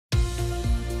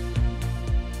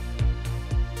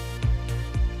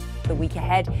the week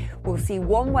ahead. We'll see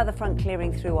one weather front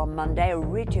clearing through on Monday, a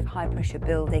ridge of high pressure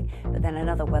building, but then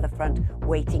another weather front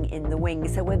waiting in the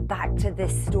wings. So we're back to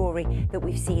this story that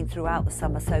we've seen throughout the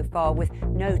summer so far, with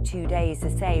no 2 days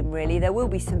the same really. There will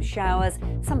be some showers,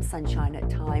 some sunshine at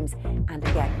times, and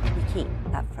again, we keep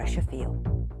that fresher feel.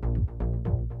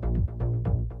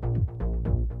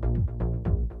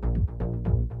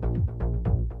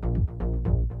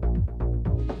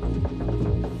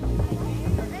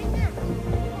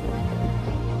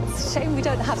 Shame we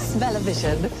don't have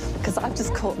smell-o-vision, because I've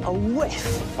just caught a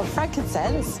whiff of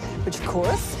frankincense, which of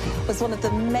course was one of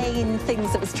the main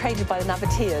things that was traded by the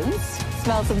Nabateans.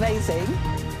 Smells amazing.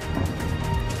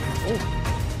 Ooh,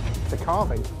 the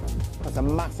carving. That's a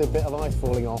massive bit of ice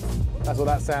falling off. That's what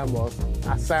that sound was.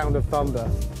 A sound of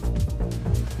thunder.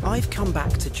 I've come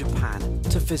back to Japan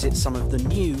to visit some of the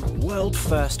new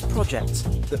world-first projects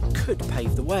that could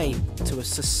pave the way to a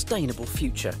sustainable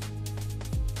future.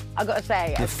 I've got to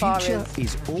say, as far as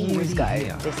views go,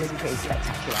 this is pretty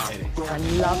spectacular.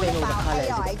 I'm loving all the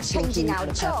colours. Changing our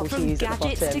job from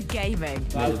gadgets to gaming.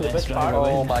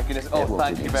 Oh my goodness! Oh,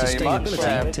 thank you very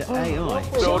much. To AI.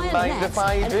 Don't mind if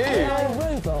I do.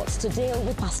 AI robots to deal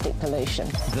with plastic pollution.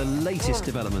 The latest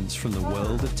developments from the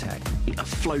world of tech. A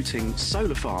floating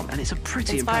solar farm, and it's a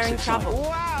pretty Inspiring impressive travel.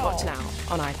 sight. Watch now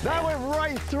on iPhone. That went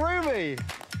right through me.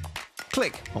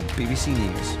 Click on BBC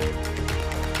News.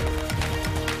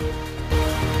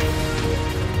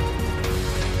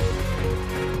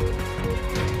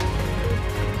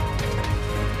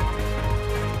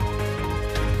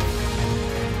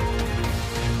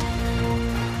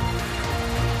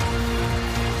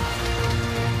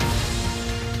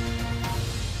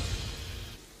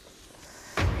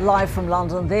 Live from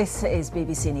London, this is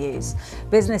BBC News.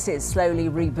 Businesses slowly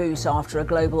reboot after a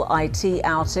global IT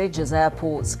outage as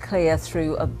airports clear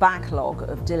through a backlog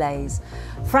of delays.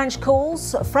 Fresh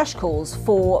calls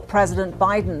for President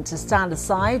Biden to stand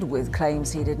aside, with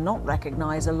claims he did not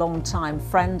recognise a long-time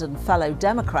friend and fellow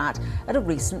Democrat at a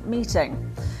recent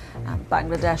meeting. And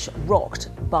Bangladesh rocked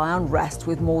by unrest,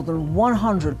 with more than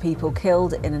 100 people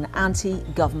killed in an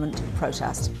anti-government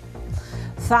protest.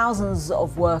 Thousands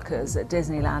of workers at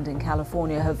Disneyland in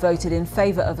California have voted in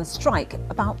favour of a strike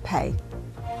about pay.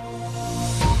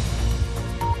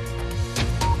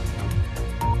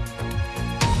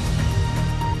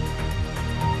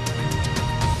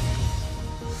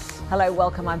 Hello,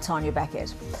 welcome, I'm Tanya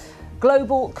Beckett.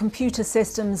 Global computer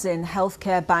systems in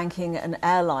healthcare, banking and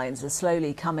airlines are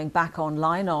slowly coming back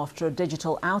online after a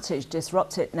digital outage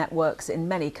disrupted networks in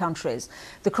many countries.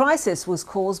 The crisis was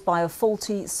caused by a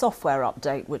faulty software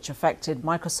update which affected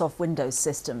Microsoft Windows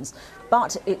systems.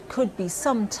 But it could be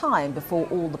some time before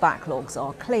all the backlogs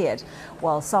are cleared.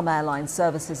 While some airline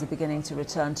services are beginning to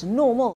return to normal,